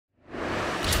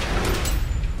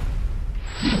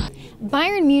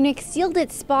Bayern Munich sealed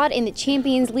its spot in the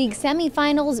Champions League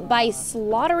semifinals by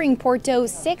slaughtering Porto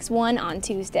 6-1 on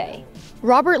Tuesday.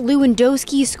 Robert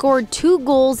Lewandowski scored 2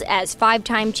 goals as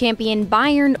 5-time champion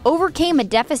Bayern overcame a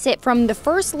deficit from the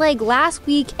first leg last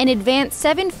week and advanced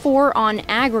 7-4 on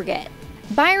aggregate.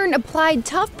 Bayern applied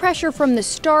tough pressure from the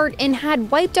start and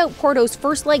had wiped out Porto's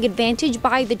first leg advantage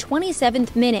by the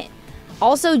 27th minute.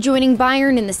 Also joining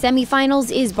Bayern in the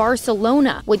semifinals is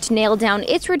Barcelona, which nailed down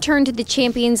its return to the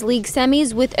Champions League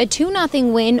semis with a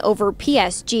 2-0 win over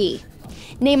PSG.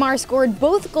 Neymar scored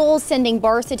both goals, sending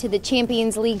Barca to the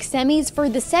Champions League semis for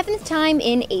the 7th time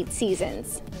in 8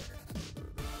 seasons.